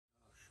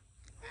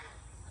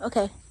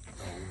Okay.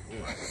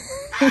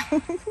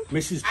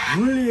 Mrs.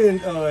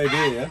 Brilliant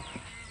idea.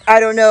 I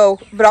don't know,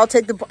 but I'll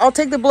take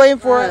the blame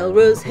for it.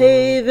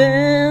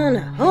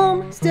 Rosehaven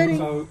homesteading.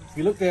 So if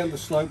you look down the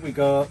slope we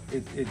got,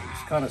 it's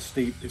kind of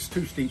steep. It's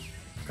too steep,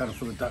 kind of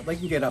for the duck. They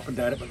can get up and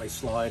down it, but they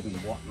slide and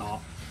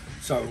whatnot.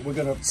 So we're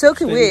gonna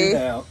can we. it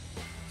out.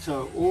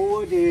 So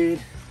all I did,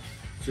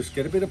 just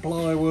get a bit of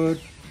plywood,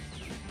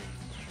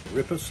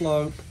 rip a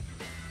slope,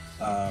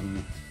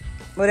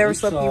 whatever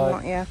slope you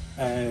want, yeah.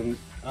 And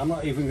I'm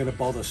not even going to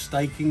bother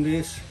staking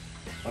this.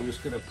 I'm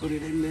just going to put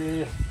it in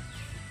there.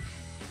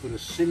 Put a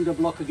cinder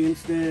block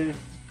against there,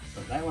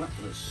 put that one up,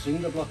 put a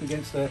cinder block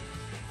against there,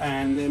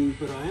 and then,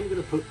 but I am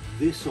going to put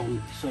this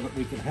on so that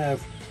we can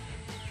have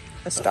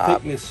a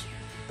thickness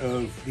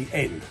of the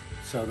end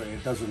so that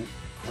it doesn't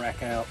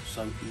crack out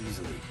so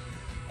easily.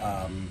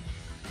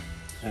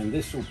 And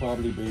this will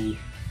probably be,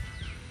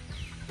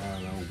 I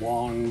don't know,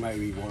 1,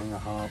 maybe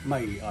 1.5,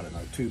 maybe, I don't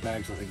know, 2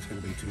 bags I think is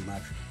going to be too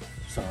much.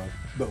 So,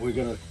 but we're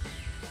going to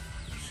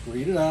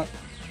screed it up,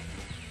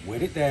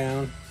 wet it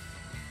down,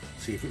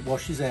 see if it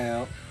washes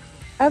out.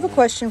 I have a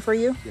question for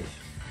you. Yes.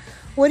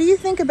 What do you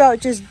think about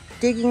just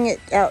digging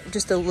it out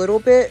just a little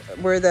bit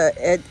where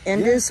the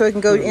end is, so it can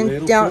go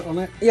in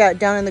down? Yeah,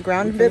 down in the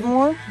ground a bit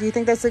more. Do you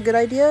think that's a good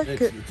idea?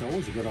 It's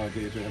always a good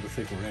idea to have a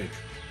thicker edge.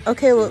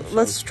 Okay, well,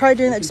 let's try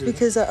doing that just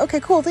because. Okay,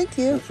 cool. Thank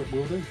you. That's what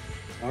we'll do.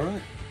 All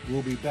right,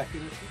 we'll be back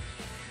in it.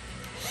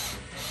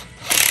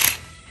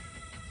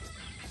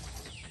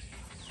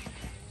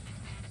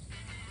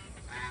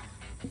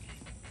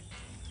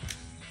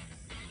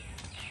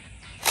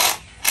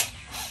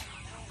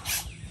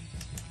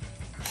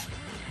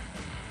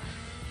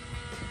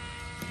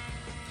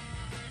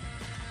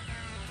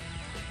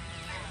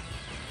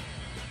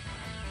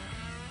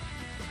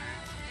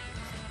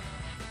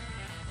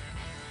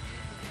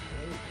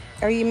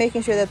 Are you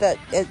making sure that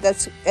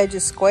that's edge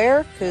is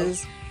square?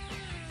 Because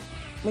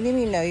what do you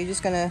mean no? You're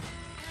just gonna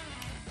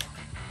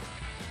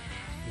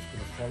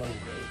follow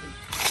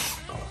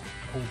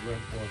where it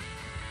was.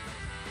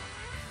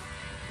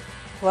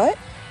 What?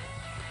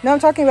 No, I'm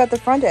talking about the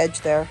front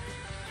edge there.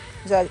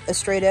 Is that a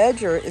straight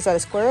edge, or is that a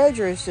square edge,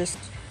 or is just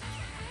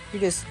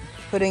you're just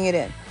putting it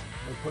in?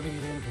 We're putting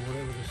it into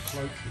whatever the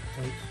slope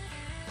it takes.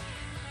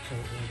 So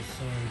they're the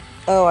same.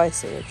 Oh, I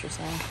see what you're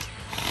saying.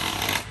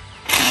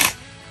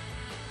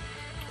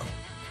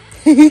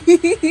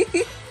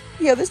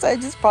 The other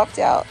side just popped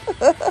out.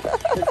 Let's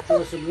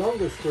try some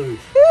longer screws.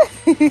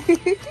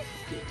 It's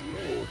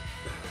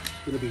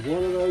going to be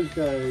one of those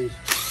days.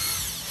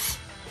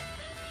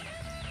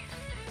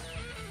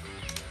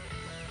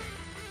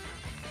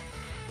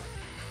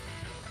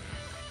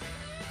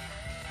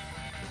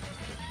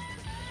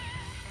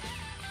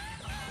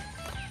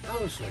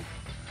 Honestly,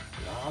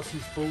 glass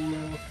is full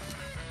now.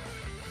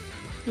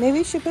 Maybe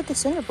you should put the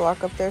cinder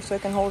block up there so I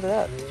can hold it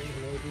up. Yeah,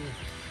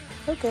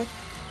 maybe. Okay.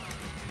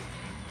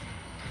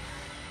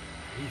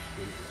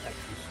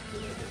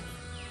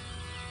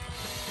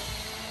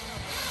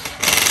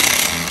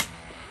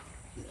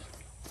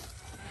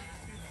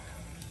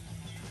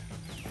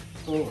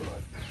 All right.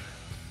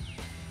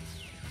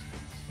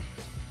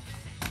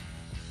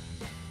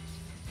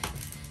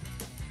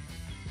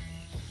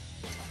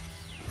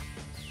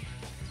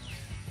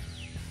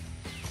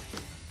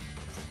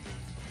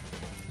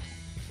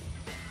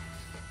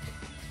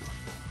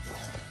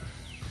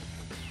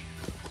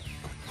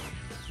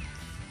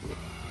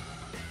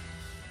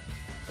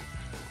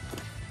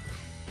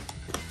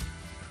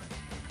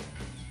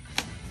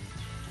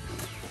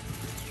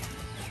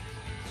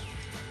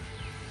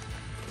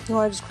 You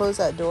want to just close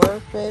that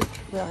door, babe?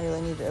 We don't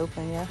really need to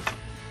open, yeah?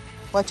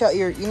 Watch out,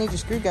 you need your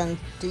screw gun.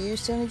 Do you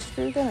still need your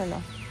screw gun or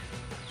no?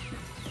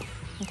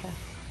 Okay.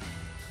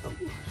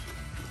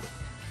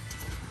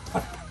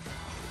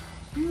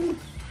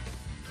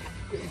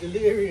 Getting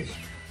delirious.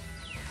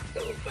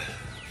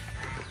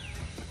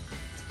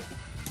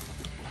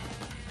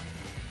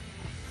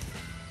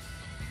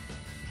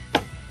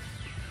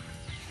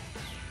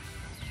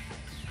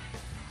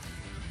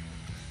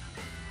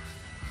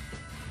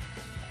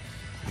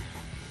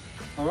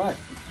 All right.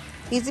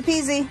 Easy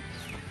peasy.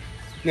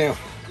 Now,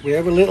 we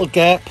have a little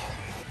gap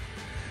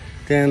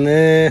down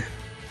there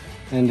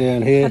and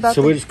down here.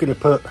 So we're just going to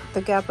put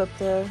the gap up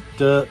there.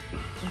 Dirt.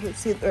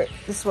 See, this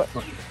is what.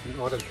 No,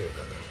 I don't care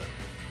about that.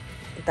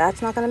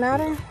 That's not going to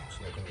matter? No, it's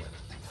not going to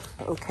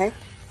matter. Okay.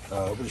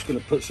 We're just going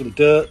to put some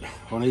dirt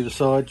on either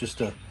side just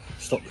to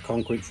stop the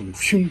concrete from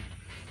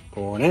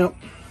pouring out.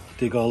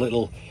 Dig our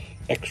little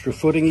extra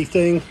footingy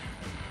thing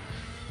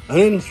and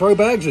then throw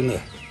bags in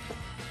there.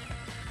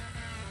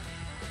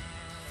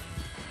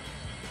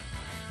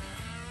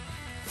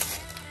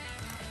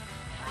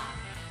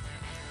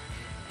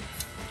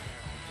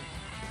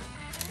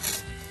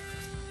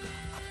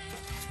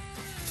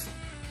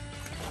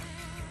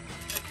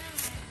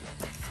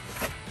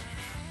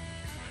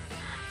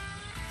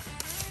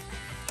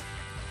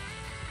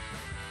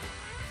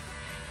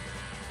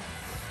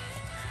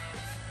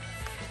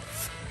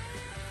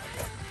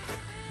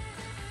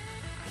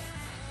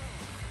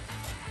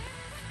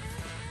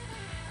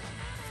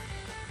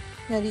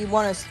 Now, do you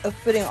want a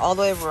footing all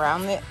the way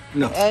around the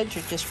edge,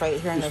 or just right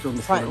here just on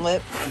the front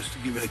lip? Just to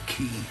give it a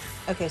key.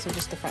 Okay, so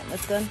just the front lip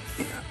then?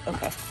 Yeah.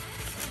 Okay.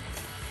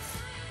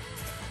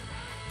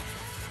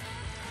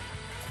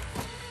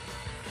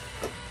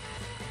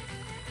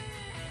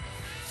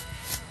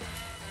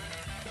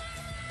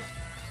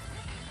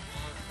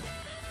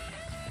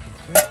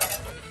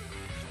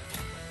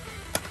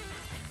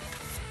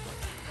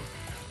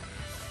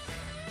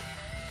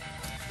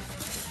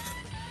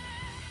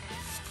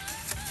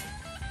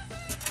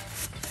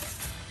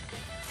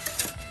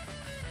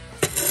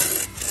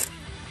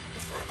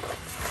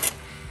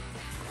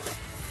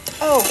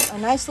 Oh, a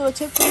nice little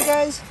tip for you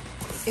guys.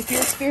 If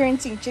you're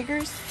experiencing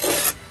chiggers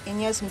and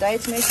you have some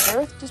diatomaceous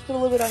earth, just put a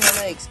little bit on your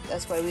legs.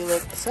 That's why we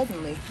look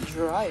suddenly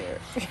drier.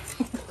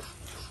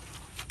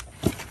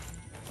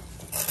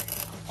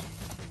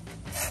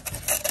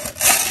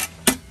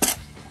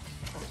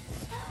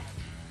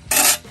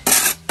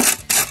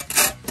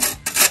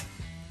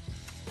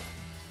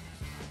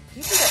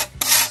 You do that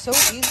so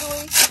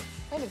easily.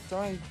 Kind of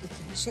throwing,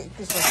 this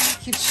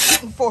one keeps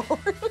shooting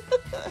forward.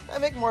 I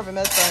make more of a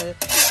mess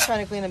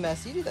trying to clean a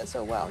mess. You do that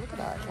so well. Look at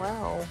that.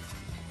 Wow.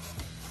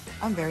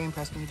 I'm very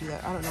impressed when you do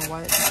that. I don't know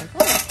why it's like,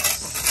 oh,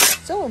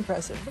 so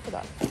impressive. Look at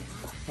that.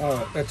 All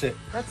right, that's it.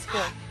 That's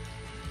good.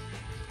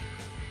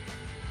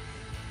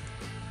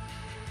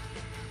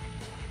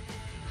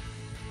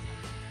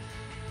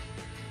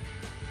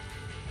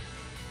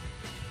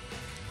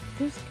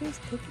 Goose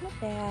taking a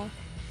bath.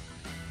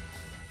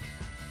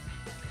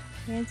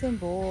 Handsome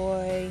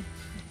boy.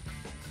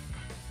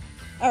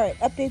 Alright,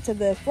 updates of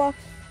the flock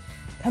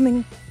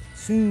coming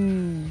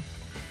soon.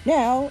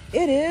 Now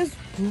it is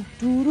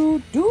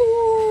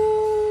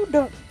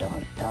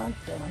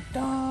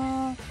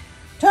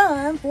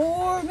time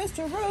for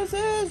Mr.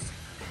 Rose's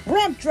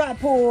ramp dry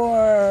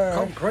pour.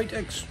 Concrete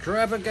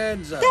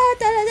extravaganza.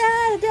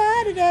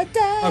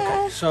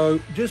 Okay, so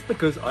just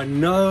because I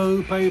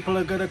know people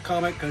are going to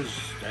comment, because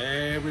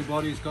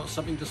everybody's got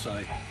something to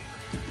say.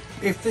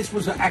 If this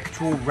was an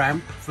actual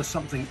ramp for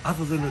something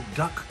other than a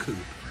duck coop,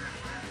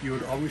 you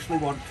would obviously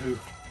want to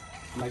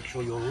make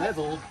sure you're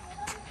level.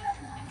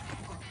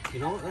 You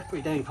know what? That's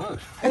pretty dang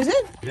close. Is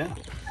it? Yeah.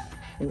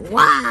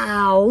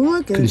 Wow,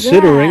 look at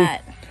Considering,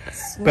 that.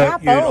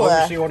 but you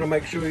obviously want to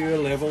make sure you're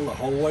level the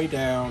whole way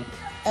down.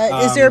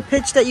 Is there a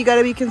pitch that you got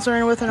to be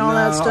concerned with and all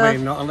that stuff? I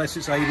mean, not unless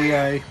it's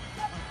ADA,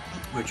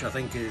 which I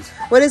think is...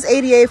 What is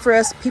ADA for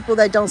us people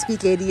that don't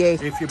speak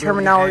ADA if you're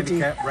terminology?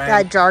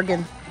 That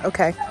jargon.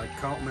 Okay. I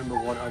can't remember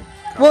what I...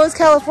 Well, it's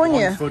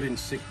California. 1 foot in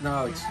 6...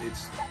 No, it's...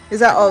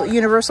 Is that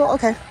universal?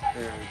 Okay.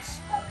 It's...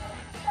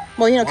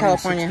 Well, you know, 1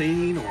 California. in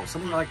 16 or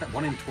something like that.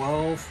 1 in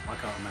 12. I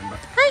can't remember.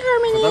 Hi,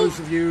 Harmony. For those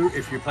of you,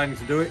 if you're planning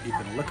to do it, you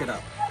can look it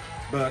up.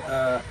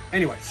 But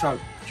anyway, so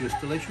just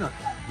to let you know,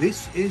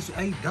 this is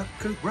a duck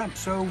coop ramp,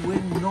 so we're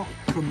not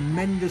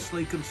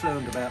tremendously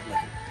concerned about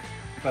level.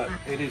 But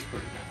it is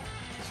pretty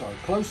good. So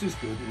close is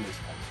good in this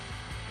case.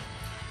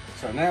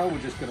 So now we're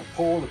just going to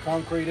pour the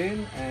concrete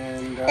in,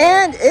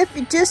 and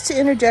if just to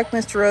interject,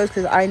 Mr. Rose,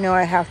 because I know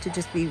I have to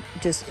just be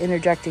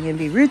interjecting and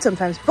be rude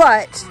sometimes,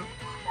 but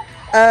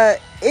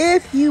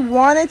if you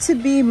want it to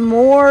be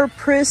more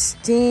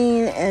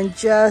pristine and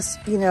just,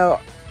 you know,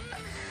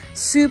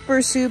 super,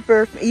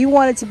 you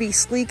want it to be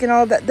sleek and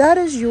all that, that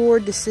is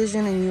your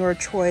decision and your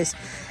choice.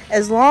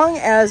 As long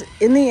as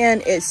in the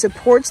end it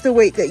supports the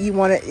weight that you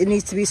want it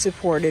needs to be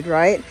supported,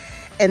 right?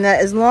 And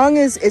that as long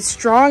as it's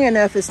strong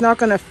enough, it's not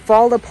going to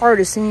fall apart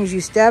as soon as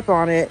you step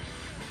on it,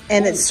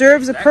 and it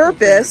serves a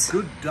purpose.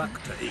 Would be a good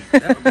duck to eat.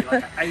 That would be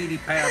like an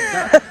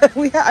 80-pound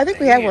duck. I think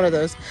we have one of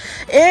those.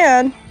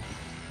 And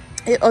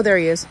oh, there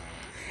he is.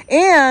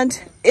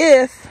 And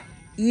if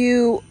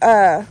you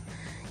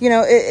you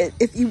know,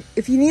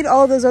 if you need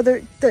all those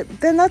other,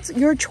 then that's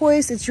your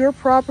choice. It's your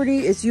property.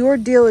 It's your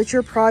deal. It's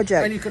your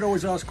project. And you can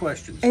always ask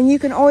questions. And you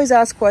can always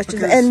ask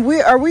questions. Because and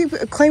are we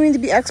claiming to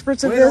be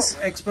experts of this? We're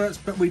not experts,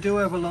 but we do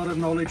have a lot of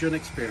knowledge and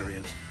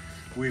experience.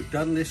 We've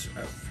done this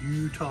a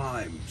few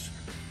times.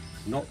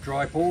 Not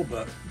dry pour,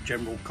 but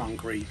general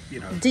concrete, you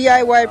know.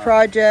 DIY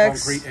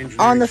projects, concrete engineering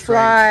on the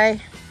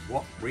fly.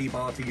 What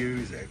rebar to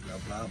use, blah,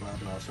 blah, blah,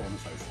 blah, so on and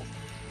so forth.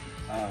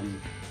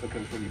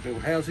 Because when you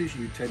build houses,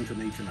 you tend to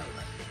need to know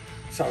that.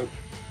 So,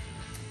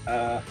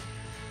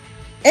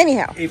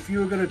 anyhow, if you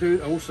were going to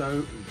do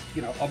also,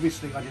 you know,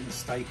 obviously I didn't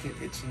stake it.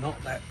 It's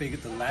not that big.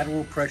 The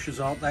lateral pressures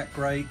aren't that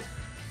great.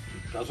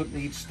 It doesn't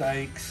need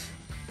stakes.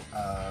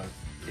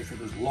 If it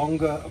was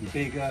longer and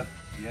bigger,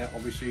 yeah,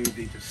 obviously you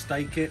need to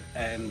stake it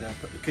and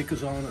put the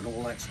kickers on and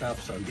all that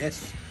stuff. So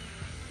yes,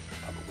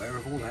 I'm aware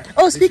of all that.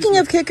 Oh, speaking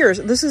of kickers,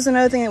 this is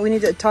another thing that we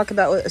need to talk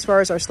about as far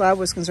as our slab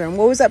was concerned.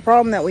 What was that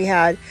problem that we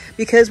had?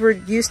 Because we're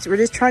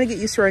just trying to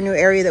get used to our new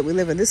area that we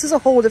live in. This is a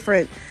whole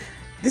different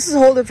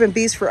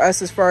beast for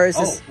us as far as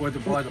this. Where the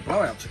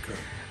blowouts occur.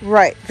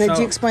 Right. Could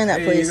you explain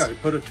that, please? You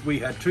go. We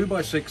had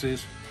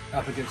 2x6s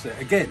up against there.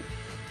 Again,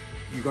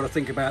 you've got to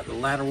think about the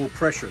lateral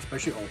pressure,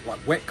 especially on like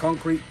wet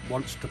concrete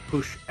wants to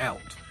push out.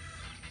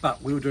 But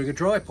we were doing a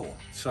dry pour,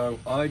 so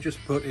I just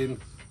put in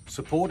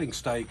supporting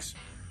stakes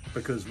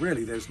because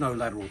really there's no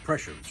lateral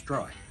pressure, it's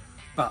dry.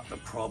 But the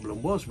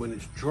problem was when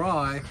it's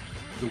dry,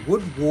 the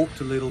wood warped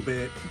a little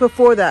bit.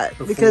 Before that,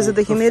 because of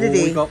the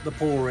humidity. Before we got the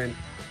pour in,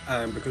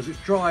 and because it's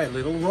dry, a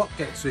little rock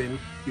gets in.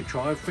 You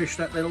try and fish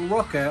that little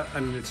rock out,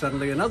 and then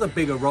suddenly another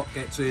bigger rock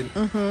gets in,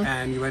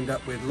 and you end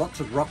up with lots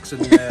of rocks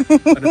in there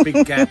and a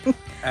big gap.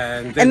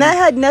 And that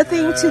had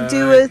nothing to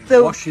do with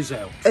the washes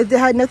out. It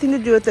had nothing to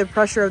do with the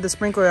pressure of the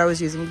sprinkler I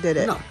was using, did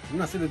it? No,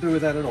 nothing to do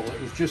with that at all.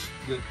 It was just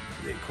that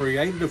it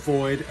created a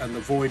void, and the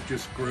void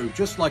just grew,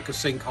 just like a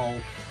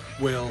sinkhole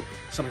will,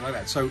 something like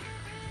that. So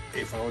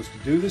if I was to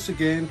do this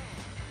again,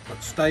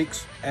 put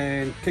stakes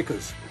and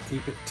kickers,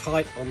 keep it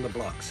tight on the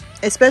blocks.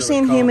 Especially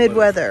in humid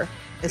weather,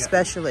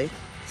 especially. Yeah.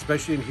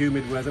 Especially in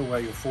humid weather where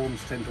your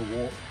forms tend to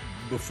warp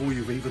before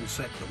you've even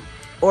set them.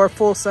 Or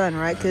full sun,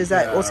 right? Because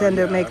that will tend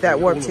to make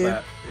that warp too.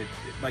 It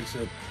makes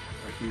a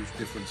huge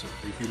difference. The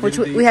humidity, which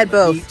we had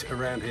both. Heat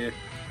around here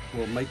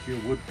will make your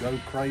wood go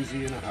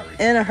crazy in a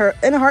hurry.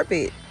 In a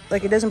heartbeat.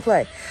 Like it doesn't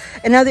play.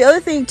 And now the other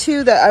thing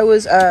too that I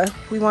was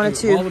we wanted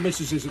to, while the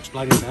missus is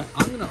explaining that,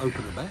 I'm going to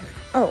open a bag.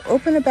 Oh,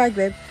 open a bag,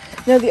 babe.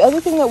 Now the other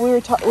thing that we were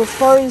talking, as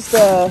far as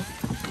the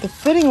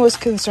fitting was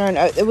concerned,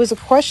 it was a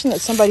question that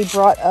somebody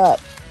brought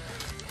up.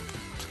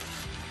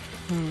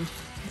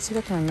 Let's see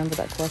if I can remember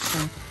that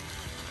question.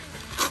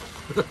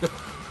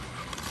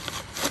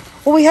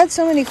 Well, we had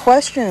so many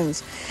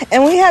questions,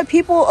 and we had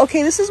people.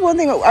 Okay, this is one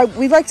thing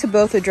we'd like to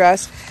both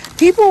address.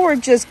 People were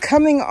just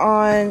coming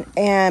on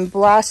and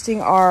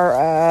blasting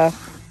our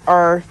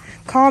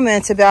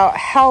comments about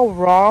how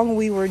wrong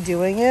we were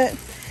doing it,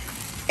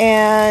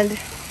 and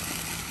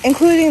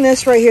including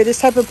this right here, this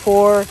type of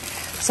pour.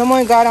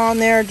 Someone got on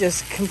there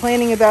just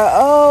complaining about,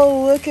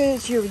 oh, look at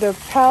the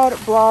powder,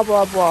 blah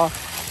blah blah.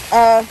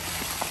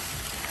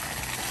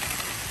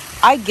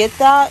 I get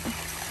that,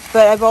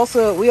 but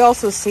we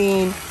also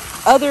seen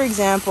other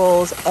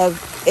examples of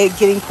it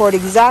getting poured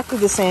exactly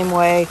the same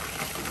way,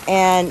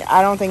 and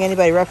I don't think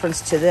anybody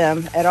referenced to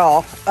them at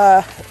all.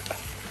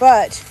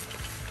 But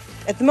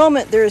at the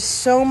moment, there is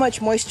so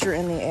much moisture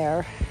in the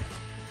air,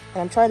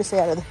 and I'm trying to stay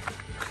out of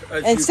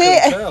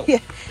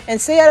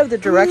stay out of the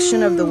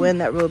direction of the wind.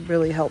 That will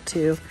really help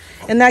too.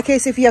 In that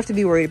case, if you have to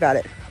be worried about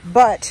it,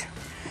 but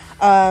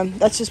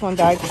that's just one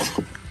bag.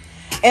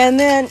 And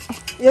then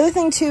the other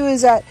thing too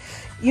is that,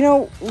 you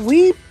know,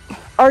 we're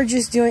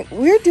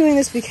doing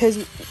this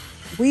because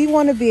we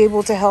want to be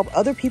able to help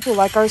other people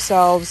like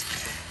ourselves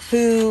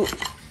who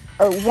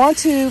want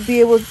to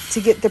be able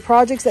to get the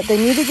projects that they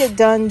need to get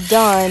done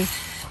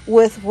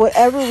with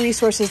whatever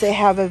resources they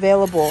have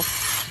available.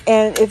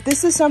 And if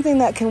this is something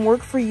that can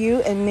work for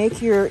you and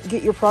get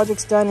your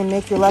projects done and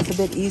make your life a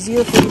bit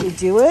easier for you to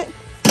do it,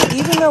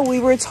 even though we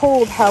were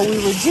told how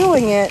we were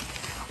doing it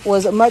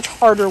was a much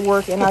harder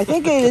work, and I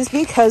think it is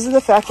because of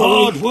the fact that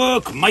hard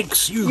work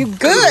makes you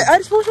good. I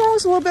just wish it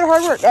was a little bit of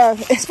hard work,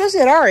 especially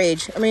at our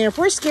age. I mean, if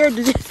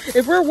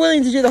we're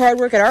willing to do the hard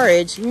work at our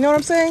age, you know what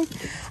I'm saying?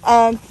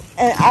 And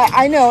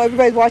I know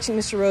everybody's watching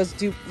Mr. Rose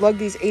lug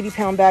these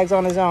 80-pound bags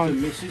on his own.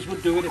 The missus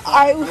would do it if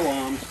I had no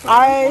arms, but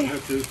I don't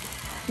want her to.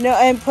 No,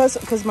 and plus,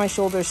 because my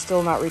shoulder's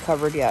still not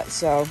recovered yet,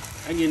 so.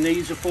 And your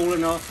knees are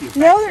falling off.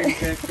 No,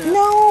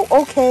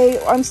 okay.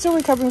 I'm still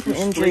recovering from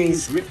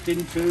injuries. Ripped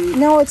into.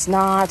 No, it's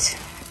not.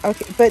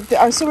 Okay, but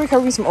I'm still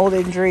recovering from old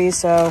injuries,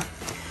 so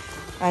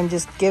I'm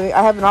just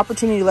I have an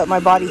opportunity to let my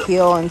body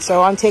heal, and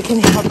so I'm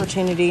taking the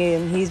opportunity,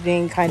 and he's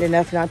being kind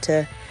enough not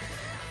to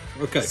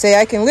say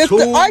I can lift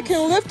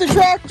the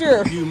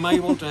tractor. You may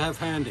want to have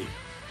handy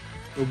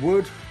a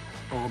wood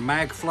or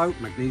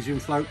magnesium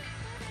float.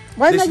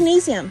 Why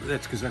magnesium?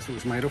 That's because that's what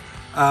it's made of.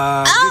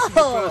 This is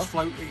the first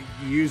float.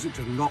 You use it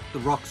to knock the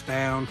rocks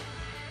down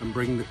and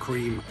bring the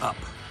cream up.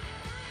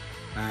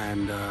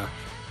 And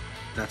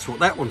that's what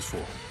that one's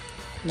for.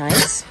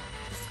 Nice.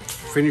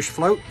 Finished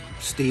float,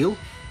 steel.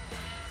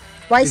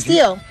 Why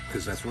steel?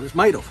 Because that's what it's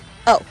made of.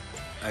 Oh.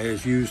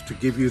 It's used to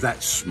give you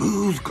that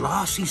smooth,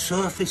 glassy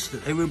surface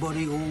that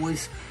everybody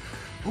always...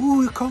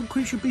 Oh, your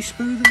concrete should be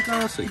smooth and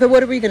glassy. But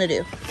what are we going to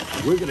do?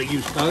 We're going to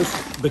use those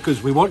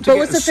because we want to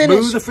get as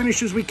smooth a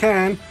finish as we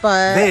can.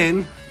 But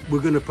then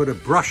we're going to put a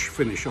brush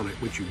finish on it,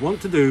 which you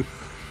want to do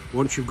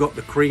once you've got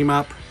the cream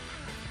up,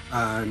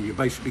 and you're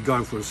basically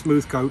going for a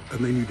smooth coat,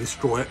 and then you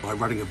destroy it by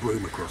running a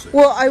broom across it.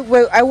 Well,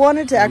 I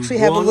wanted to actually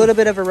have a little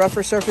bit of a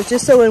rougher surface,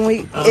 just so when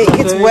it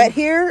gets wet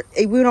here,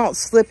 we don't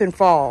slip and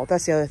fall.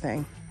 That's the other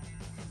thing.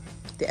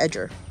 The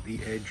edger. The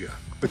edger.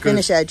 The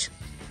finish edge.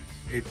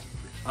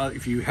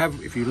 If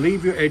you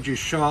leave your edges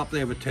sharp, they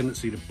have a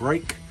tendency to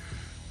break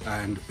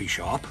and be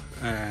sharp,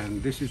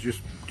 and this is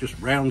just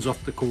rounds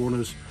off the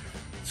corners,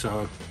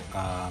 so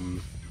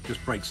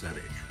just breaks that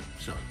edge.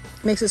 So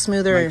makes it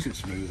smoother.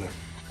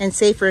 And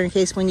safer in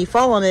case when you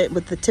fall on it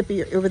with the tip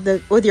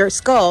of with your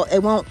skull, it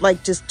won't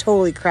like just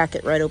totally crack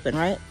it right open,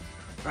 right?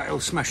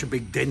 It'll smash a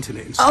big dent in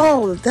it instead.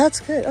 Oh,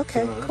 that's good.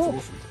 Okay, so cool.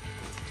 That's awesome.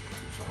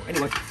 So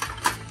anyway,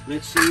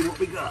 let's see what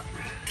we got.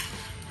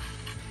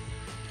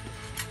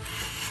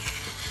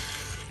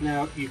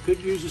 Now, you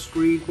could use a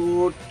screed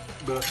board,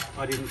 but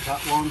I didn't cut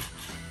one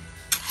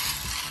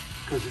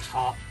because it's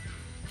hot.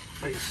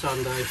 It's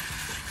Sunday.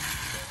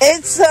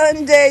 It's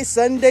Sunday,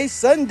 Sunday,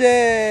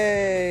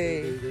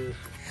 Sunday.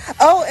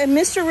 Oh, and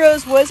Mr.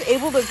 Rose was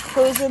able to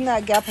close in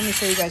that gap. Let me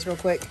show you guys real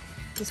quick.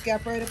 This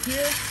gap right up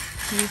here.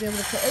 He was able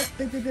to put, oh,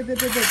 big.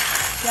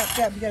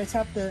 Gap. You gotta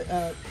tap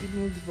the, you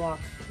move the block,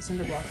 the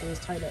cinder block. It was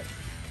tied up.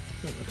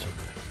 That's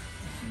okay.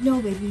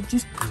 No, baby,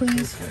 just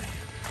please. Okay.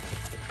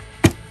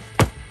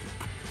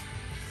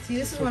 See,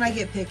 this is when I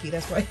get picky.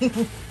 That's why.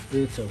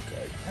 It's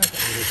okay.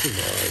 This is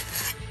alright.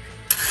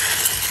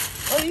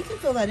 Oh, you can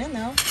fill that in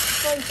though.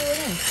 Just go ahead and fill it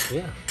in.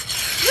 Yeah.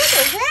 Look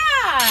at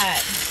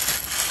that.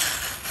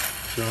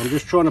 So I'm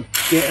just trying to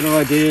get an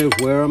idea of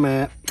where I'm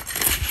at.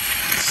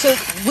 So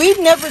we've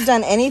never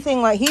done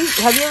anything like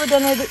have you ever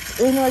done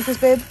anything like this,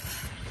 babe?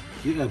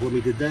 Yeah, when we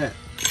did that.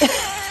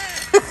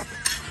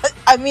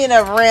 I mean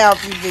a ramp,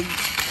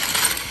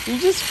 you're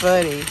just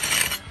funny.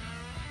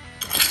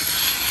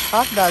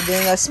 Talk about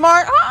being a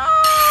smart.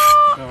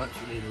 Alright,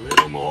 you need a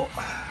little more.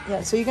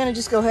 Yeah, so you're gonna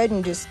just go ahead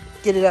and just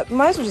get it up. You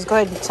might as well just go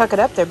ahead and tuck it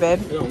up there,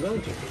 babe. Yeah, I'm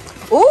going to.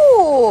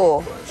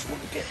 Ooh.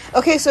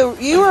 Okay, so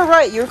you were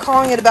right. You're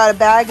calling it about a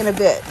bag and a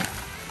bit.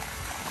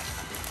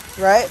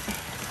 Right?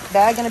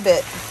 Bag and a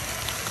bit.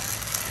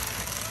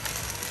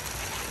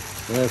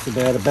 That's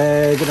about a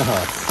bag and a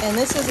half. And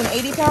this is an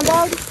 80-pound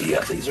bag?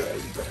 Yeah, these are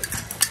 80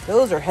 bags.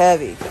 Those are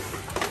heavy.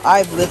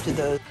 I've lifted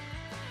those.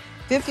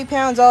 50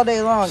 pounds all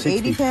day long.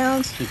 60. 80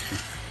 pounds? 60.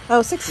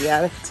 Oh, 60,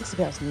 yeah. 60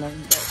 pounds is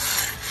nothing.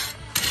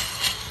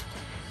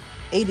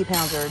 80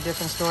 pounds are a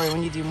different story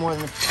when you do more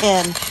than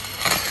 10.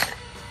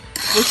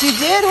 Which you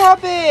did, huh,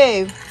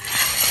 babe?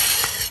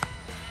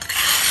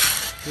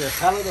 Yeah, a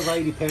pallet of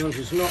 80 pounds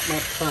is not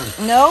much fun.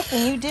 Nope,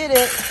 and you did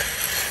it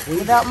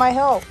without my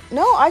help.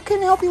 No, I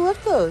couldn't help you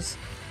lift those.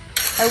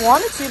 I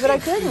wanted to, but I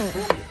couldn't.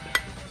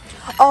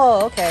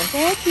 Oh, okay.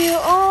 Thank you.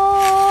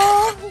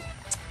 Oh,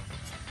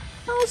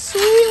 how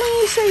sweet when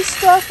you say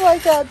stuff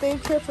like that,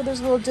 babe. Careful, there's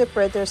a little dip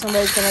right there.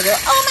 Somebody's gonna go,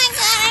 oh my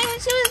God,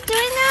 she was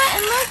doing that,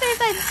 and look, there's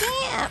a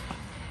dip.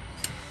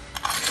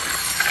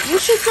 You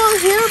should go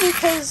here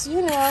because,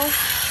 you know.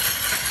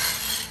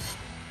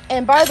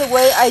 And by the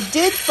way, I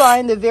did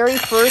find the very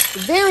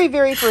first dry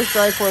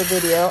pour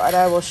video, and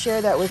I will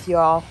share that with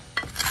y'all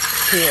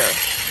here.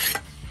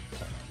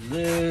 A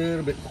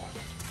little bit more.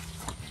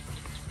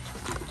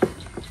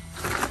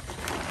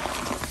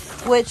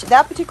 Which,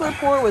 that particular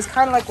pour was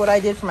kind of like what I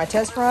did for my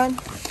test run,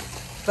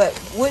 but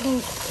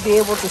wouldn't be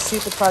able to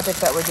suit the project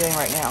that we're doing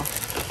right now.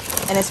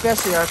 And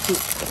especially our COOP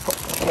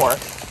pour.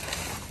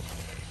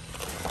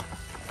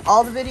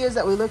 All the videos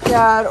that we looked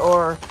at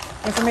or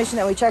information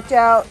that we checked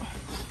out,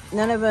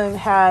 none of them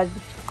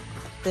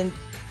they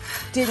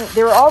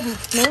were all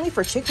mainly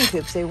for chicken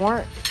coops. They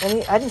weren't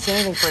any, I didn't see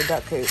anything for a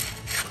duck coop.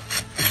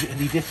 Is it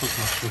any different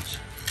like this?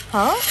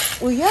 Huh?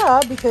 Well,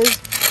 yeah, because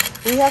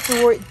we have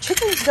to worry.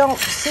 Chickens don't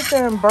sit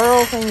there and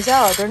burrow things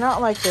out. They're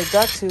not like the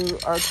ducks who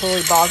are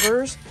totally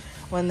boggers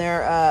when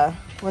they're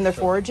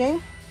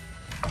foraging.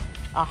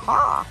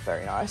 Aha,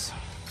 very nice.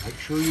 Make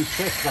sure you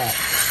check that.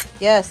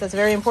 Yes, that's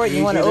very important.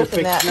 You want to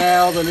open that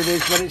now than it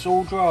is when it's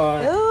all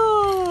dry.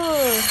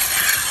 Ooh.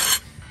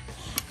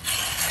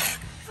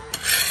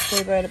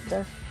 Stay right up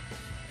there.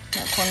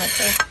 That corner up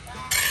there.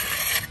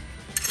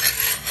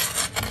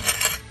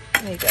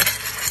 There you go.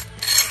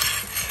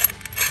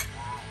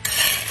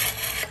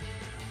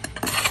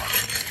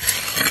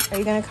 Are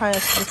you going to kind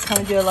of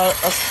do a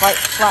slight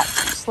flat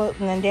slope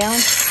and then down?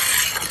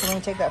 So when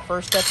you take that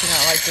first step, you're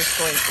not like just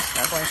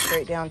not going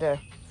straight down to.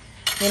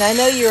 I mean, I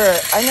know you're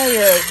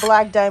a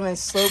black diamond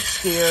slope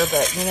skier,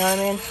 but you know what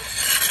I mean?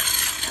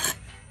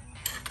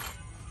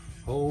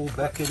 Oh,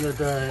 back in the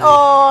day.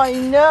 Oh, I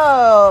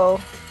know.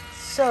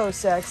 So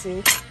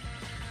sexy.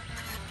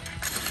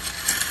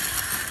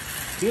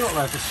 You're not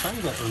allowed to say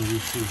that on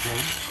YouTube,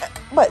 James.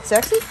 What,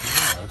 sexy?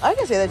 Yeah, I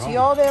can say that to you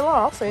all day long.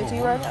 I'll say it to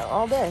you right now,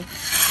 all day.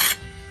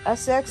 That's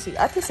sexy.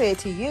 I can say it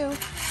to you.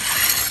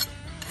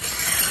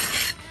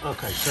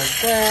 Okay, so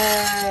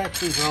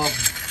that is our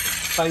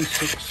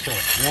basic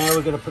set. Now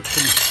we're going to put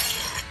some...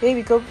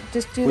 Baby, go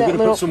just do that We're going to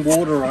little... put some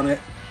water on it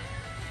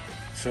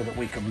so that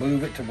we can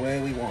move it to where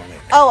we want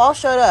it. Oh, I'll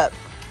shut up.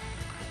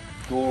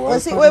 Door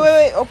Let's see. open.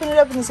 Wait. Open it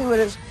up and see what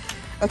it is.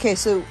 Okay,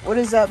 so what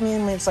does that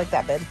mean when it's like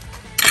that, babe?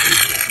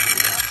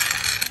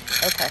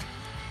 Okay.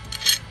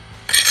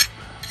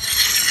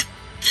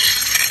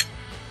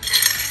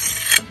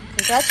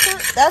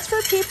 That's for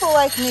people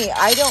like me.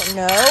 I don't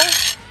know,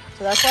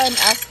 so that's why I'm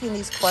asking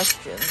these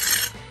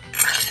questions.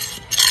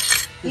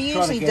 He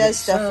usually does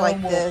stuff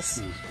like this.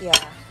 Yeah.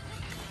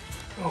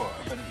 Oh,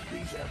 I better get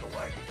these out of the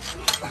way.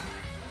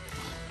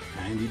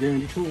 Handy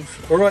dandy tools.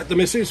 All right, the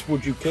missus,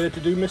 would you care to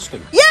do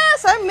misting?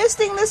 Yes, I'm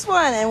misting this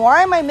one. And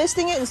why am I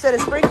misting it instead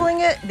of sprinkling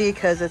it?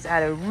 Because it's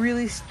at a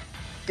really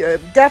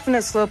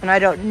definite slope, and I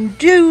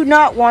do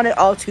not want it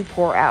all to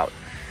pour out.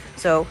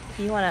 So,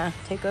 you want to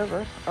take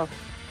over? Oh,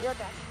 you're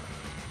back.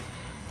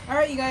 All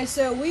right, you guys,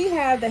 so we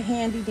have the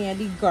handy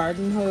dandy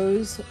garden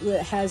hose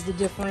that has the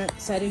different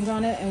settings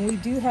on it, and we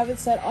do have it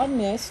set on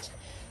mist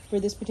for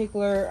this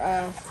particular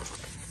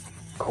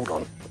hold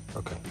on.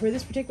 Okay. For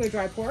this particular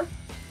dry pour.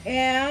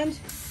 And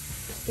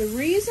The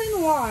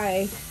reason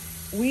why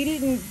we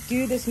didn't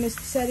do this mist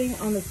setting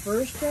on the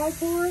first dry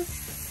pour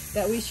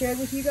that we shared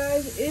with you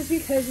guys is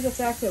because of the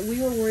fact that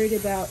we were worried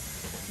about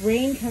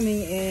rain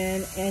coming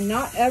in and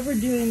not ever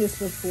doing this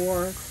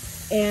before,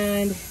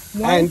 and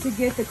wanted to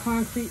get the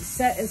concrete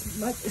set as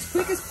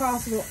quick as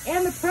possible.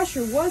 And the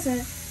pressure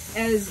wasn't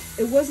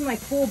like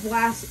full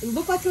blast. It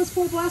looked like it was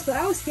full blast, but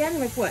I was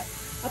standing like what?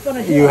 Up on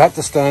a hill. You had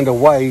to stand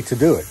away to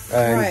do it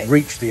and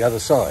reach the other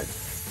side.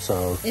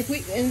 So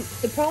and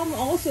the problem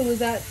also was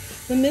that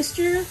the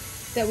mister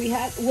that we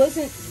had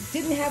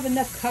didn't have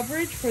enough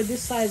coverage for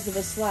this size of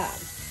a slab.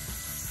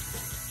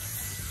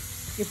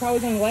 You're probably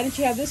going, why didn't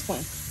you have this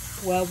one?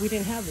 Well, we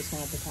didn't have this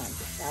one at the time.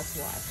 That's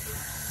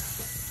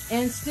why.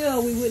 And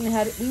still, we wouldn't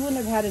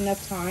have had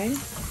enough time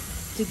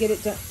to get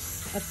it done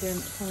up there in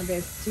the corner,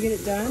 babe. To get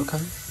it done. Okay.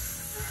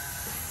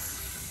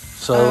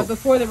 So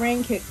before the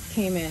rain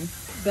came in,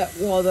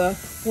 the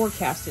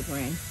forecasted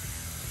rain.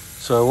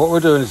 So what we're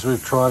doing is we're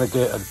trying to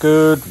get a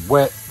good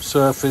wet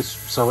surface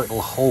so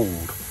it'll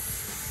hold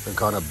and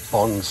kind of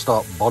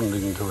start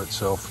bonding to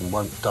itself and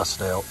won't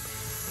dust out.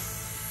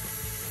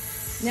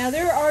 Now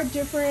there are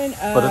different...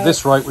 but at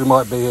this rate, we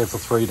might be here for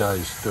 3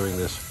 days doing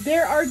this.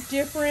 There are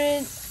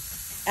different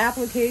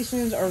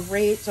applications or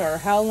rates or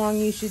how long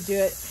you should do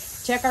it.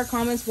 Check our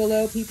comments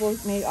below. People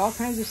made all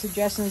kinds of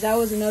suggestions. That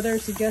was another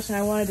suggestion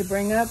I wanted to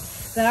bring up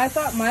that I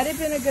thought might have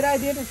been a good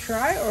idea to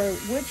try or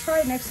would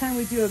try next time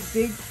we do a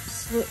big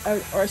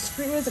or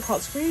screen. What is it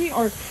called? Screening,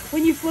 or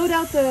when you floating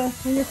out the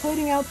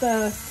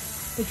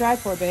dry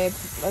pour, babe.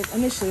 Like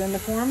initially in the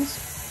forms,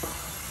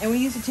 and we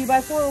used a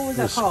 2x4. What was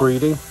that called?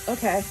 Screeding.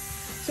 Okay.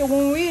 So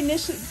when we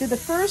initially did the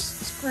first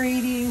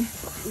screeding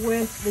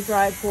with the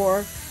dry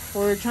pour,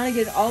 we were trying to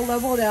get it all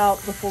leveled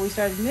out before we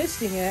started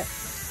misting it.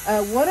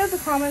 One of the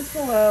comments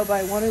below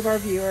by one of our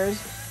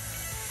viewers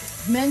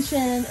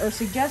mentioned or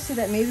suggested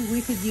that maybe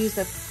we could use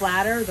the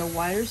flatter, the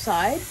wider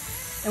side.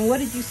 And what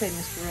did you say,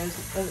 Mr.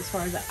 Rose, as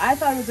far as that? I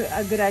thought it was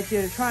a good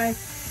idea to try,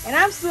 and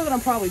I'm still going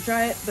to probably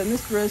try it, but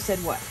Mr. Rose said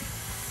what?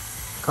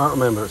 Can't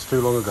remember, it's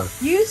too long ago.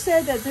 You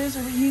said that there's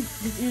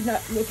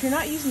if you're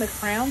not using the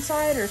crown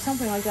side or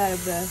something like that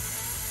of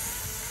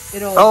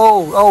it'll...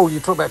 Oh,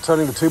 you talk about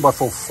turning the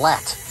 2x4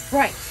 flat.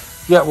 Right.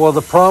 Yeah, well,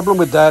 the problem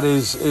with that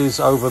is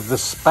over the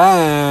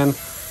span,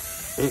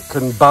 it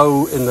can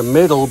bow in the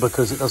middle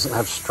because it doesn't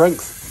have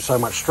so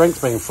much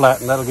strength being flat,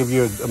 and that'll give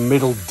you a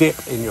middle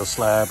dip in your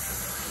slab.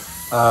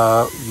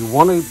 You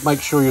want to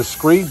make sure your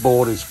screed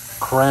board is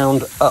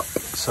crowned up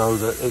so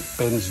that it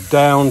bends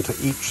down to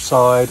each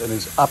side and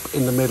is up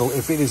in the middle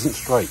if it isn't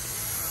straight.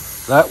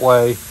 That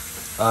way,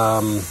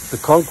 the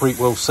concrete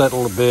will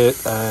settle a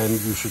bit and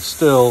you should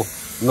still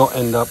not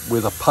end up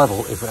with a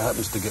puddle if it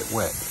happens to get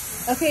wet.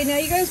 Okay, now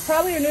you guys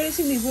probably are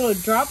noticing these little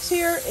drops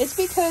here. It's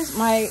because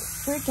my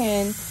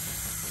freaking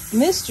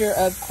mister,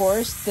 of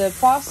course, the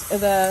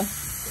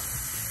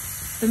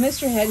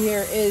mister head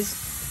here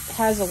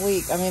has a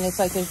leak. I mean, it's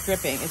like there's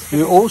dripping. It's dripping.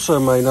 You also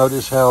may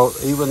notice how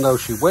even though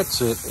she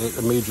wets it, it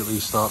immediately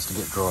starts to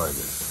get dry again.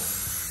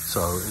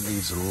 So it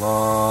needs a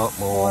lot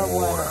more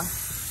water.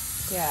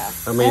 Yeah.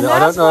 I mean, I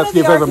don't know if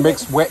you've ever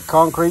mixed wet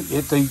concrete.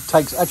 It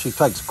actually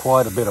takes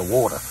quite a bit of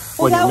water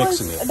when you're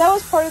mixing it. That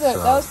was part of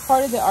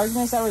the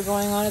arguments that were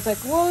going on. It's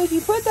like, well, if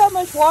you put that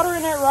much water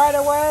in it right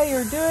away,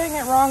 you're doing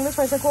it wrong this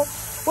way. It's like, well,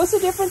 what's the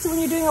difference when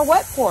you're doing a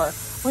wet pour?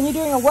 When you're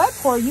doing a wet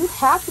pour, you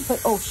have to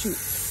put,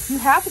 you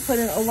have to put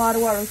in a lot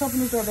of water. Let's open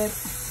this door, babe.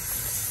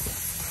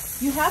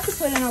 You have to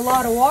put in a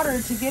lot of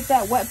water to get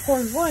that wet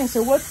pour going.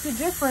 So what's the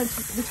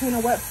difference between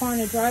a wet pour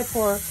and a dry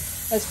pour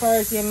as far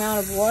as the amount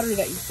of water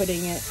that you're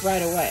putting in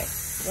right away,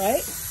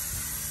 right?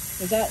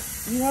 Is that,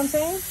 you know what I'm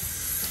saying?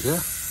 Yeah.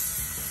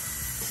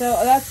 So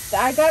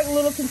I got a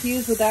little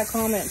confused with that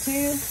comment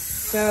too.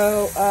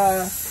 So,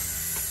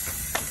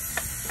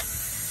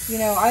 you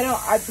know,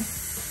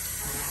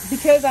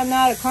 because I'm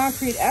not a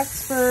concrete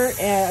expert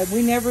and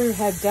we never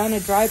have done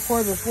a dry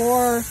pour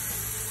before,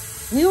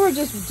 we were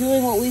just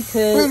doing what we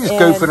could. We were just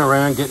goofing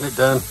around, getting it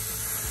done.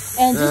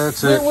 And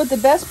just went with the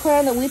best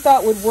plan that we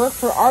thought would work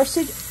for our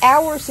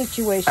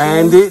situation.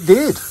 And it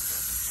did.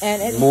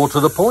 And more to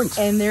the point.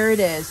 And there it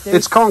is.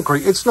 It's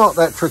concrete. It's not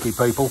that tricky,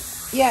 people.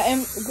 Yeah,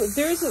 and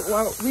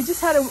we just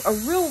had a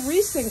real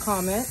recent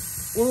comment.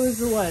 What was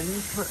the one?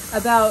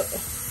 About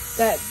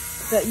that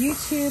the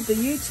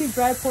YouTube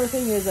dry pour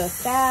thing is a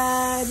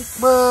fad.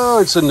 Well,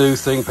 it's a new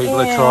thing people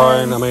are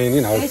trying. I mean,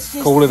 you know,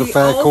 call it a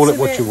fad, call it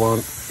what you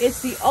want.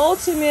 It's the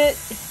ultimate,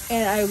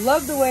 and I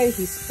love the way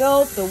he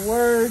spelled the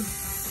word.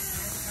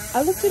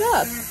 I looked it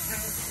up,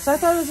 so I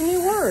thought it was a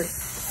new word.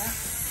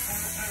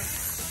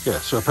 Yeah,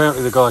 so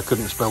apparently the guy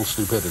couldn't spell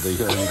stupidity,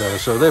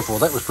 and so therefore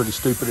that was pretty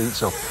stupid in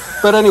itself.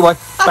 But anyway,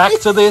 back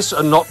to this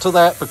and not to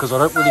that, because I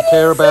don't really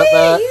care about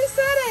that. You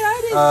said it,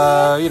 I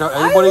didn't you know,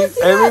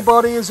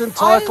 everybody is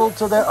entitled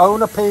to their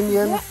own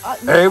opinion. Yeah,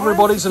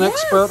 everybody's an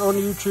expert on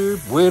YouTube.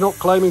 We're not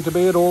claiming to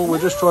be at all.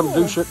 We're just trying to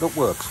do shit that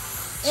works.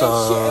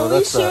 So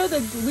that's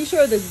we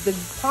share the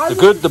positive,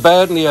 the good, the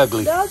bad, and the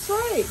ugly. That's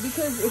right.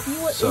 Because if you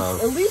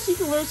at least you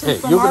can learn something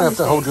from you're going to have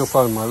to hold your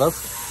phone, my love.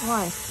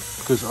 Why?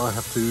 Because because I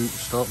have to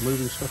start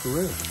moving stuff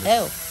around.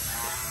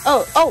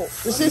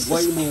 This is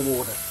way more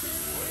water.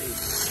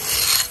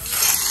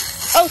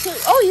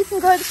 You can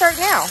go ahead and start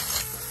now.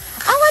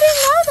 Oh, I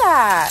didn't know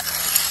that.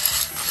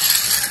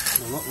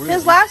 Well, not really.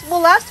 Because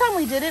last time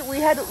we did it, we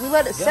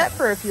let it set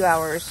for a few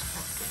hours.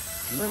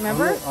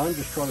 Remember? I'm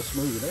just trying to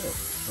smooth it out,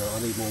 so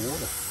I need more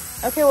water.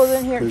 Okay, well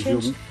then here, change.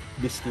 Because your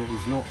mister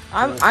is not.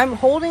 I'm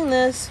holding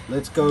this.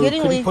 Let's go.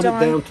 Can you put it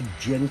down to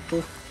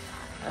gentle?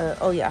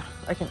 Oh yeah,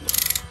 I can.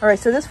 All right,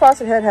 so this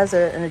faucet head has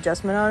an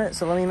adjustment on it,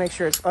 so let me make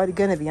sure it's going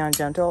to be on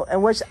gentle,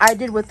 and which I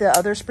did with the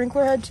other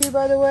sprinkler head too,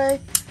 by the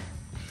way.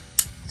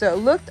 So it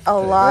looked a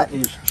lot. That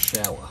is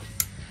shower.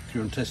 If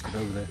you want to test it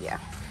over there. Yeah.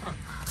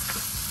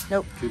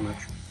 Nope. Too much.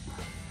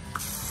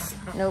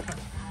 Nope.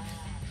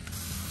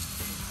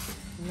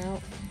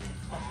 Nope.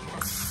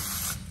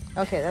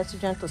 Okay, that's the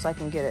gentlest I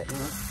can get it. All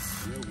right.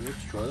 Yeah,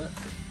 let's try that.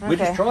 Okay. We're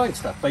just trying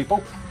stuff,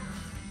 people.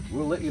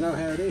 We'll let you know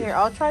how it is. Here,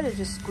 I'll try to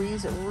just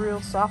squeeze it real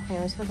soft.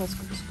 Let me see if I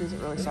can squeeze it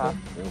really soft.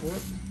 That'll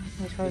work.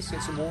 Let me try Let's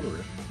get some water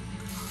in.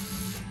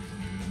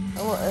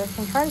 Oh, I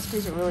can try to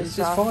squeeze it really It's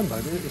soft. just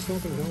fine, baby. It's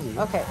not going to go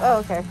on. Okay. Oh,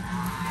 okay.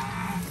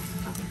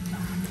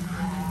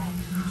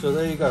 So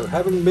there you go.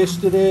 Having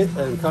misted it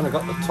and kind of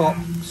got the top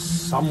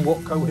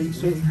somewhat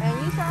cohesive.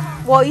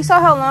 Well, you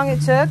saw how long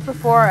it took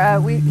before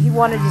he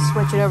wanted to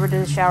switch it over to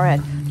the shower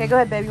head. Okay, go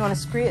ahead, baby. You want to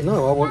scree it?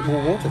 No, I want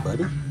more water,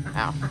 baby.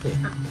 Ow. Okay.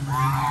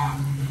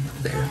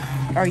 There.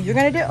 Oh, you're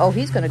gonna do? Oh,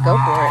 he's gonna go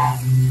for it.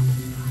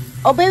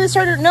 Oh, baby, it's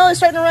starting to run. It's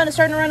starting to run. It's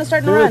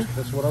starting to run.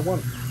 That's what I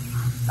want.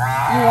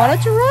 You want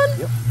it to run?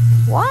 Yep.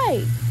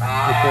 Why?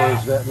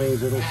 Because that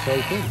means it'll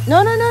soak in.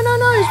 No.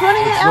 He's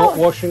running it out. It's not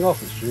washing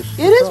off. It's just.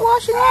 It is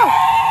washing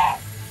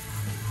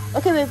off.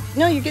 Okay, babe.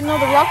 No, you're getting all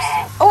the rocks.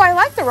 Oh, I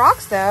like the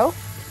rocks though.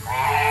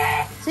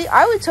 See,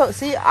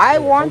 I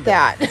want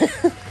that.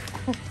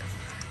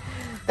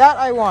 That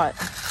I want.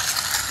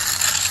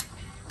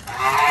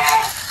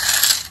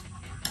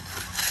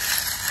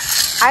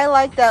 I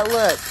like that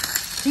look.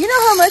 Do you know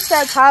how much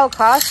that tile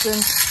costs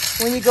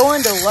when you go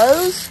into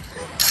Lowe's?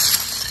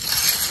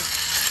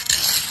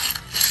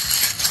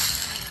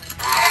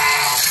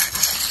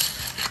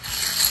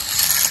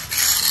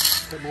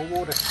 Get more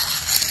water.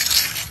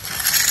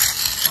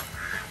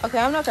 Okay,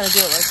 I'm not going to do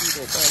it like you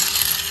did, though.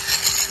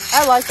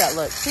 I like that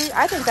look. See,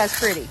 I think that's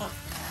pretty.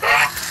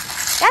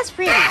 That's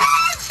pretty.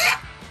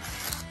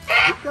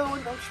 Keep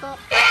going, don't stop.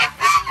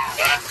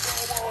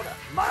 More water.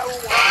 More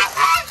water.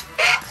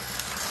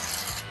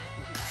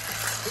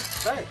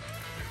 Hey,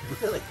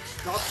 really?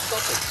 Not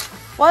stopping.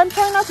 Well, I'm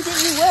trying not to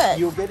get you wet.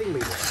 You're getting me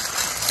wet.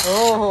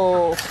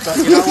 Oh. But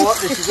you know what?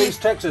 This is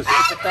East Texas.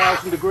 It's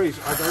 1,000 degrees.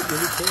 I don't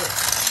really care.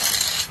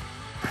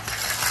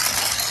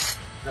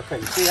 Okay,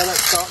 you see how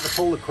that's starting to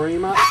pull the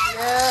cream up?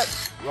 Yep.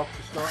 Rocks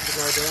are starting to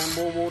go down.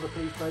 More water,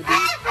 please, baby.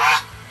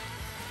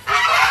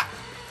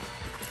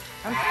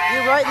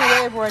 You're right in the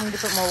way of where I need to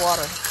put more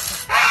water.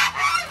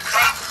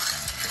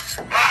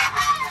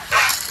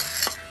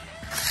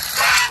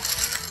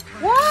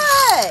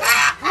 What?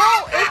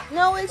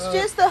 No, it's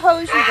just the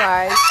hose, you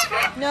guys.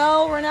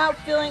 No, we're not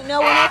filling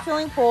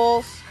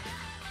pools.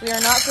 We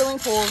are not filling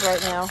pools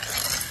right now.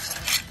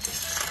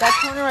 That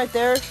corner right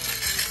there.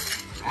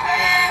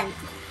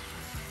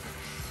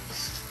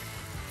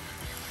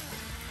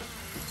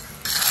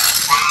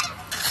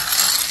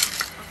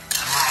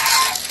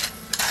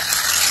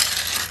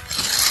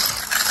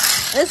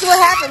 This is what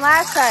happened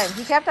last time.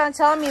 He kept on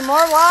telling me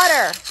more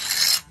water.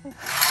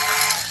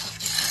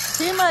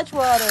 Too much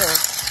water.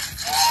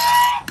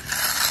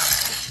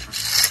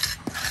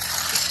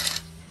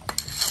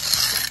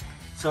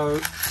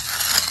 So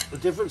the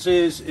difference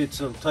is it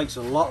takes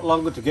a lot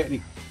longer to get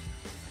any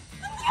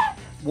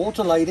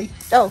water, lady.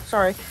 Oh,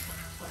 sorry.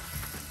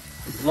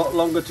 It's a lot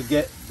longer to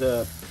get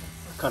the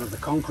kind of the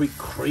concrete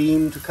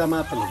cream to come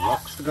up and the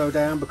rocks to go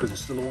down because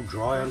it's still all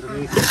dry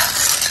underneath.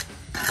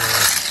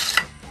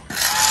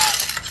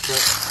 But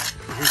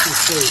as you can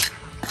see,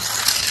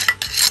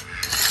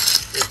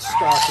 it's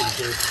starting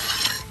to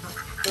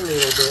a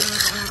little bit.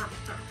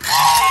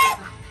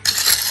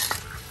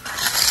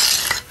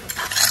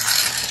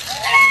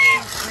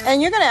 And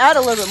you're going to add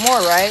a little bit more,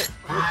 right?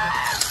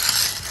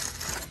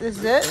 This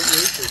is it?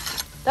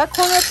 That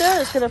corner up there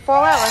is going to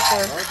fall out right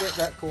there. I'll get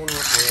that corner up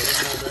there.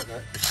 Don't worry about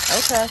that.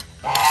 Okay.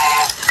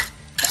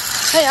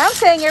 Hey, I'm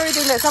saying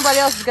everything that somebody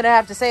else is going to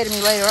have to say to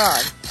me later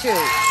on. Shoot.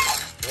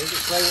 They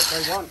just say what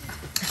they want.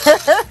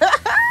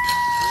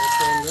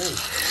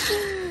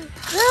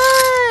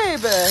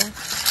 Babe.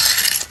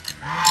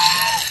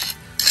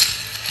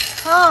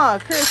 Oh,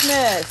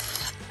 Christmas.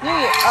 New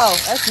Year. Oh,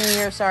 that's New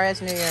Year. Sorry,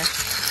 that's New Year.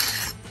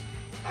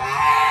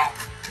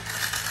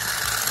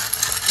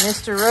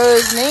 Mr.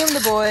 Rose named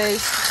the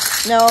boys.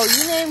 No,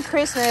 you named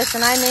Christmas,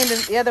 and I named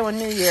the other one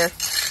New Year.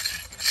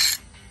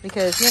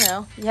 Because, you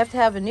know, you have to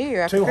have a New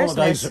Year after Christmas. 2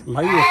 holidays that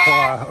may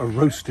require a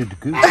roasted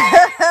goose.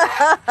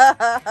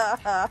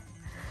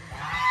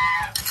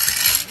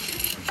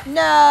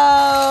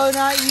 No,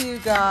 not you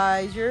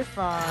guys. You're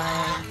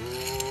fine.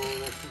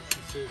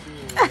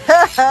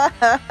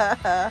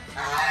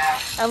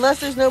 Unless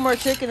there's no more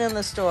chicken in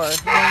the store.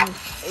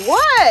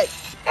 What?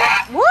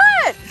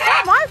 What? It's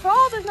not my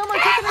fault. There's no more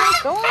chicken in the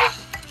store.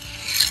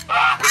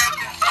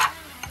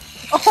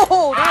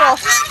 Oh,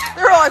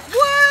 they're all like,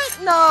 what?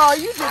 No,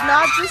 you did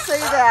not just say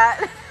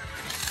that.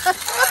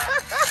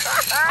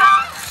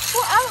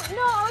 Well,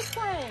 I was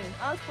playing.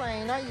 I was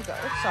playing, not you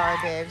guys. Sorry,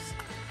 babes.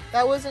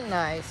 That wasn't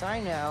nice. I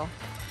know.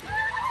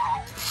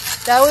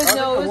 That was it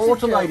was the water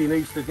a joke. lady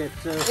needs to get.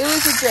 It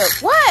was a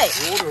joke. What?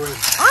 Watering.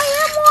 I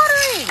am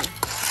watering.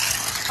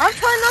 I'm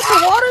trying not to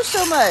water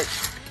so much.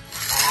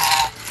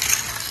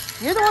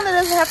 You're the one that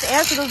doesn't have to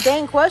answer those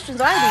dang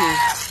questions I do.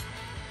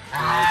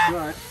 That's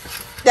right.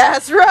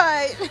 That's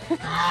right.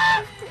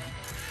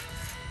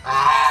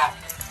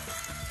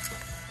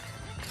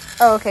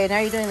 Oh, okay, now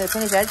you're doing the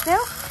finished edge now?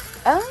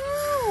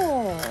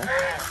 Oh.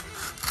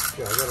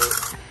 Yeah, I gotta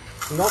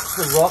knock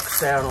the rocks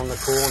down on the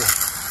corner.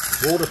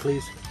 Water,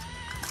 please.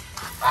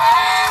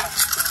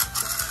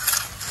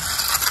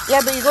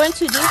 Yeah, but you're going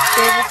too deep,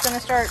 Dave. It's going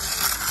to start.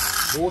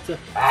 Water.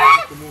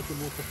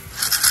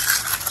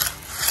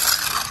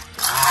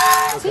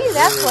 See,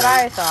 that's what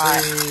I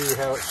thought. See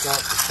how it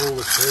starts to pull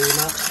the cream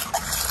up.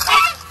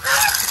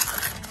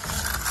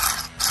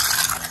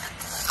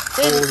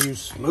 All you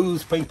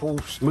smooth people,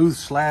 smooth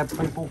slab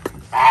people.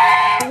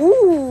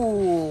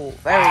 Ooh,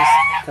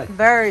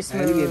 very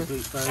smooth.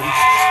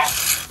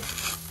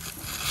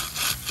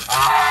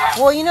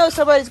 Well, you know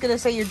somebody's going to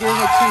say you're doing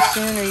it too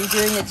soon or you're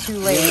doing it too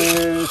late.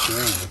 Yes,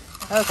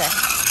 yeah. Okay.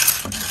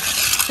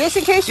 Just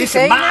in case you're This is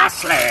saying my that.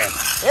 slab.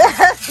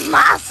 It's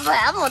my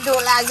slab. I'm going to do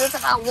it like this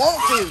if I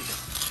want to.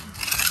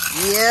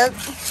 Yep.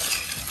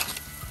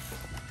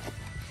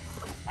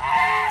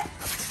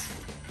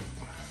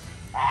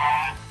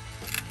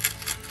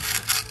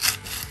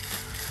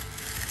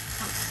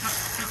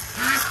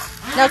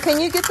 Now, can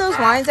you get those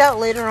lines out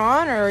later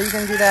on, or are you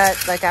going to do that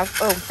like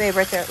after? Oh, babe,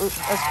 right there. Oops,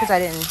 that's because I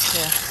didn't.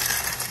 Yeah.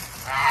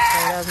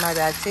 Sorry, that was my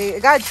bad. See,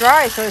 it got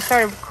dry, so it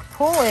started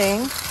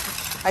pulling.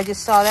 I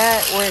just saw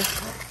that when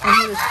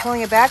he was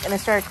pulling it back, and it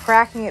started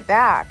cracking it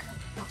back.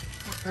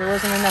 There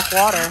wasn't enough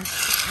water.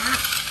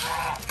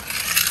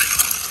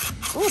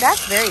 Ooh,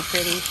 that's very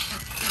pretty.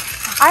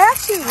 I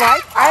actually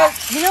like.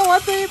 You know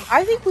what, babe?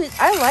 I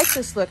like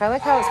this look. I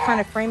like how it's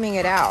kind of framing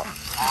it out.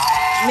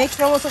 It makes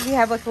it almost like you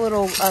have like a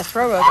little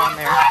throw rug on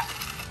there.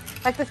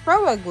 Like the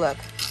throw rug look.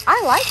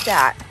 I like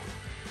that.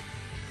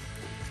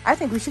 I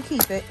think we should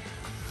keep it.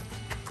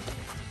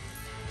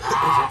 It's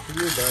up to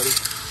you, buddy.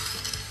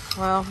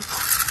 Well,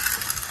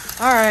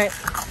 alright.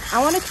 I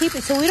want to keep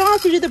it so we don't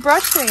have to do the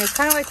brush thing. It's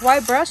kind of like, why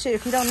brush it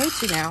if you don't need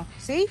to now?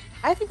 See?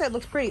 I think that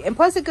looks pretty. And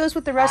plus it goes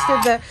with the rest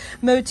of the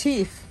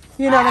motif.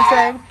 You know what I'm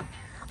saying?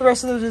 The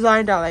rest of the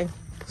design, darling.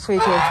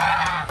 Sweet too.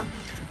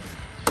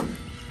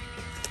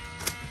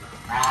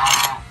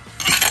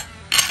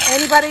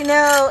 Anybody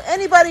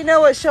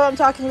know what show I'm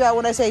talking about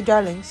when I say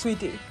darling,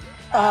 sweetie?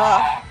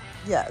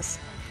 Yes.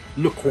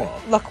 Le Croix.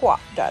 La Croix,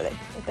 darling.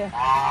 Right there.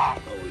 Oh,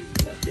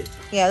 that's it.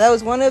 Yeah, that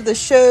was one of the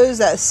shows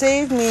that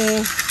saved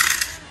me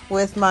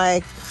with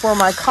for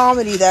my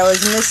comedy that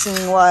was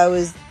missing while I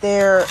was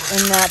there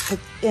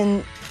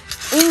in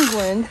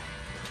England,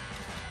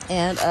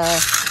 and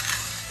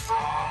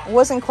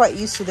wasn't quite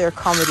used to their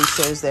comedy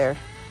shows there.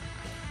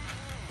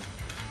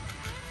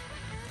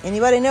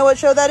 Anybody know what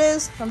show that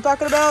is I'm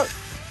talking about?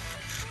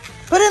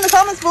 Put it in the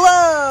comments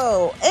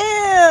below.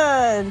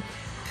 And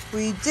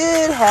we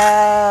did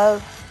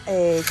have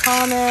a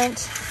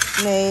comment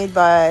made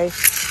by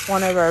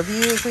one of our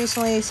viewers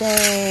recently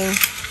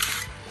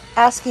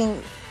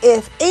asking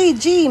if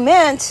AG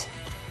meant,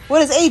 what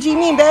does AG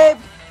mean, babe?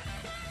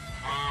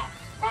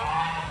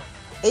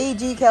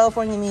 AG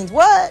California means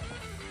what?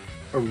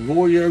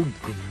 Arroyo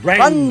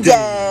Grande.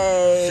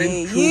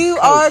 You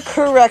are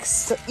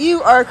correct.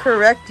 You are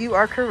correct. You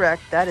are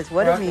correct. That is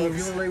what it means. Well, if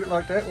you want to leave it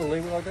like that, we'll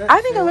leave it like that. I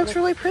think it looks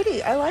really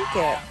pretty. I like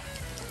it.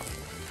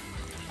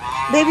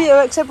 Maybe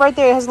except right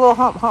there it has a little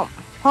hump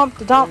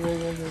to dump.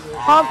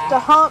 Hump to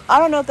hump. I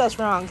don't know if that's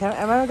wrong.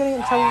 Am I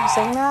going to tell you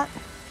saying that?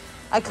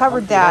 I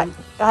covered that.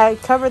 I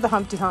covered the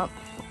Humpty Hump.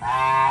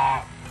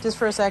 Just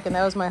for a second.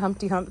 That was my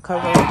Humpty Hump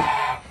cover.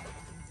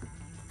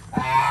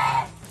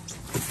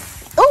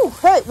 Oh,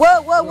 hey,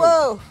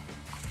 whoa.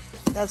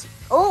 That's,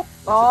 oh,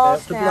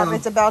 snap.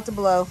 It's about to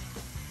blow.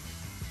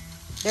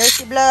 There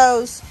she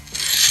blows.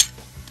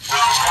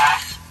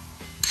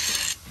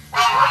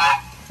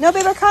 No,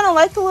 babe, I kind of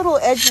like the little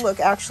edge look,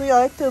 actually.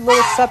 I like the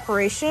little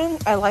separation.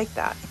 I like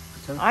that.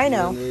 I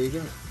know. There you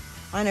go.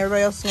 I know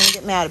everybody else is going to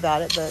get mad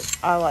about it, but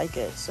I like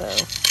it, so.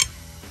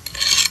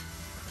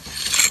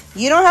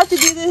 You don't have to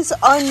do this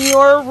on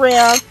your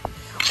ramp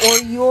or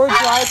your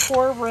dry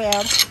pour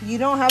ramp. You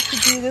don't have to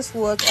do this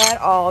look at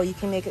all. You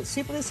can make it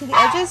super to see the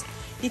edges.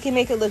 You can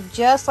make it look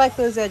just like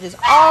those edges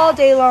all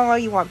day long all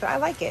you want, but I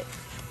like it.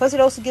 Plus,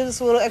 it also gives us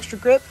a little extra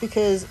grip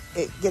because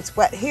it gets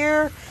wet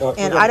here,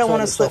 and I don't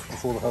want to slip.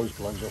 Before the hose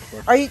blows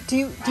off. Do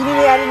you need to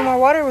add any more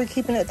water, or are we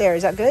keeping it there?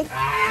 Is that good?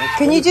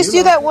 Can you just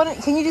do that one?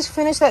 Can you just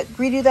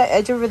redo that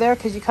edge over there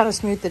because you kind of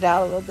smoothed it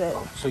out a little bit?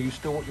 So you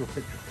still want your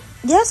picture?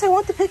 Yes, I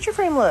want the picture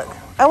frame look.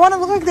 I want to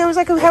look like there was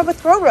like we have a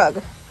throw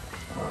rug.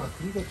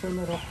 Can you go turn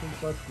that off?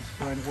 Please, it's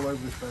spraying all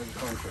over this bag of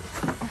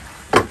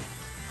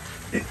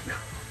concrete.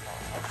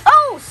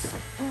 Oh!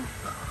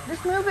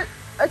 Just move it.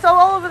 It's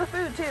all over the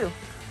food too.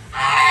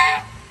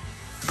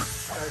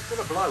 It's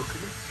gonna blow.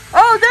 Can you?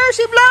 Oh, there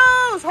she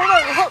blows! Hold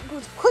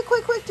on.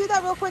 Quick. Do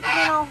that real quick and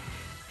then I'll...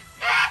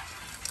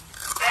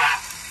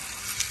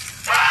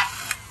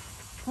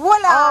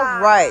 Voila! All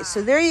right,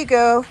 so there you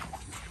go.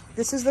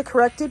 This is the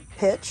corrected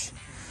pitch.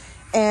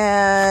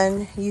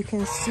 And you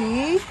can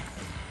see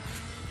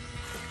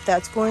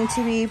that's going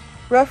to be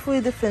roughly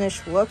the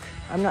finished look.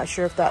 I'm not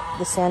sure if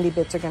the sandy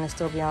bits are going to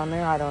still be on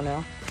there. I don't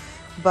know.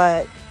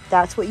 But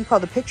that's what you call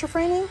the picture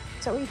framing?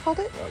 Is that what you called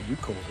it? You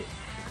called it.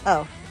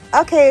 Oh,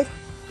 okay.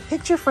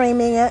 Picture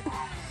framing it.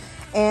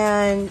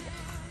 And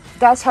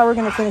that's how we're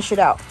going to finish it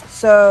out.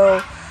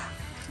 So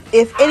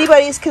if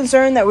anybody's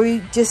concerned that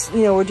we just,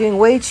 we're doing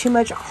way too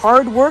much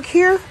hard work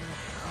here,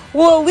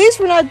 well, at least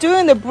we're not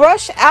doing the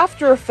brush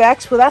after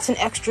effects. Well, that's an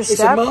extra step.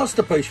 It's a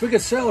masterpiece. We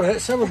could sell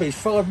that. Some of these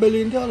 $5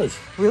 million.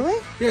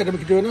 Really? Yeah, then we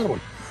could do another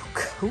one.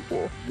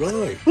 Cool.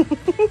 Right.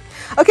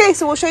 Okay,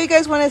 so we'll show you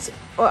guys when it's...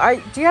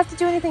 do you have to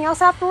do anything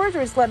else afterwards,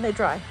 or just letting it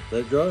dry?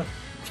 Let it dry.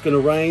 It's going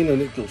to rain,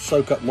 and it'll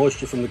soak up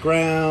moisture from the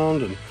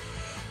ground, and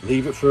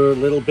leave it for a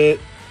little bit.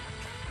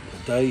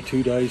 A day,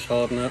 2 days,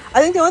 harden up.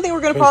 I think the only thing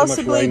we're going to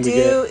possibly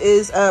do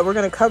is we're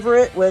going to cover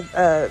it with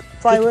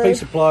plywood. Just a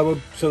piece of plywood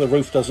so the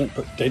roof doesn't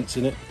put dents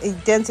in it.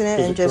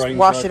 And just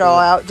wash it all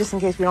out, just in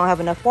case we don't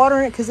have enough water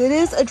in it, because it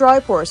is a dry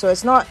pour, so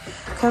it's not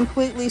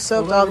completely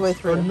soaked all the way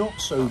through. It's a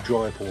not so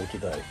dry pour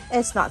today.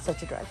 It's not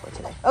such a dry pour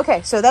today.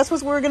 Okay, so that's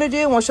what we're going to do,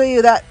 and we'll show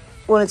you that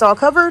when it's all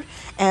covered,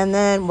 and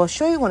then we'll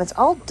show you when it's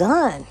all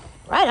done.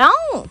 Right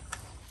on.